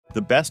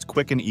the best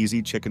quick and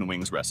easy chicken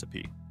wings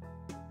recipe.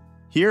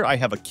 Here I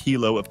have a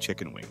kilo of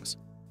chicken wings.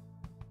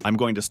 I'm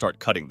going to start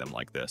cutting them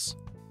like this.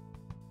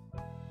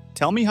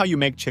 Tell me how you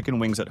make chicken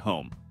wings at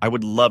home. I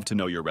would love to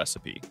know your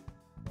recipe.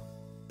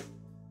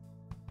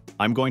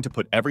 I'm going to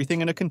put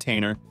everything in a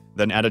container,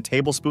 then add a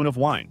tablespoon of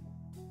wine,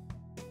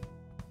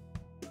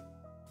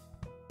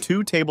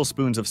 2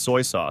 tablespoons of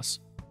soy sauce,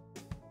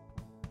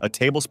 a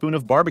tablespoon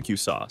of barbecue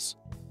sauce,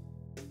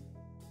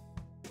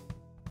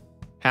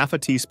 half a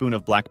teaspoon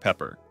of black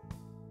pepper,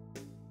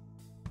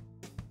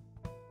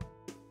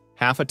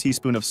 half a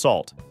teaspoon of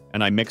salt,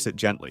 and I mix it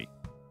gently.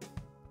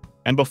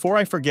 And before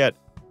I forget,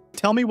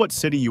 tell me what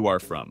city you are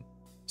from,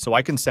 so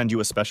I can send you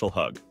a special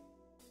hug.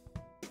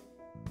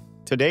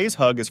 Today's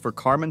hug is for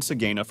Carmen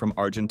Segena from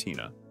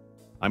Argentina.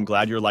 I'm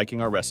glad you're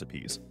liking our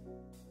recipes.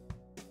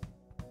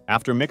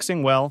 After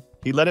mixing well,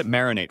 he let it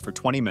marinate for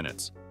 20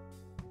 minutes.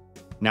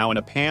 Now in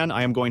a pan,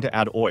 I am going to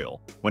add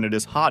oil. When it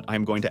is hot, I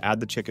am going to add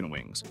the chicken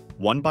wings,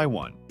 one by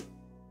one.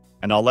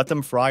 And I'll let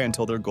them fry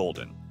until they're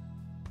golden.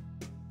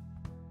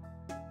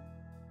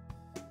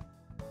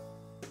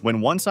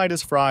 When one side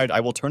is fried, I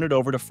will turn it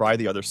over to fry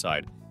the other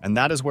side, and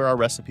that is where our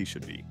recipe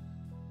should be.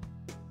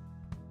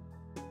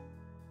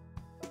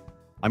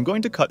 I'm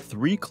going to cut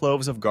 3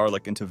 cloves of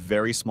garlic into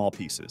very small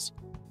pieces.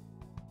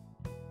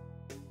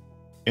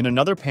 In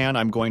another pan,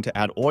 I'm going to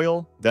add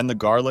oil, then the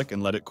garlic,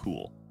 and let it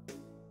cool.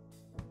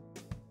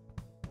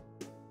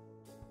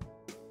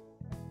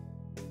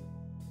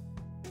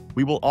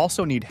 We will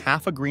also need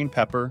half a green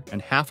pepper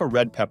and half a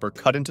red pepper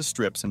cut into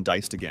strips and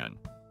diced again.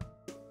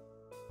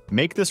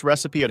 Make this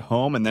recipe at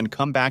home and then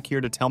come back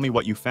here to tell me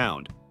what you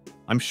found.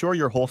 I'm sure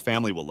your whole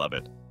family will love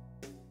it.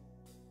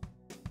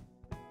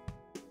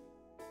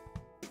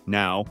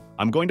 Now,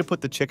 I'm going to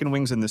put the chicken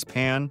wings in this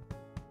pan,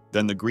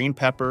 then the green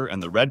pepper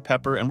and the red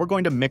pepper, and we're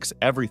going to mix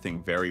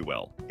everything very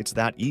well. It's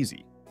that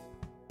easy.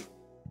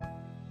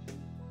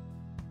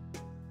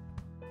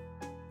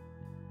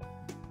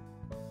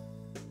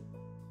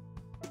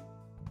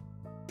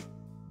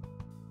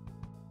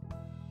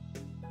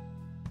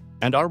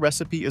 And our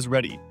recipe is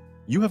ready.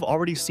 You have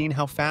already seen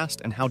how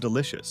fast and how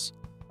delicious.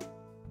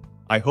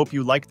 I hope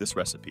you like this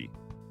recipe.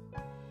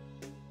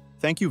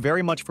 Thank you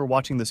very much for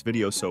watching this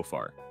video so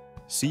far.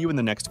 See you in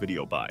the next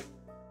video. Bye.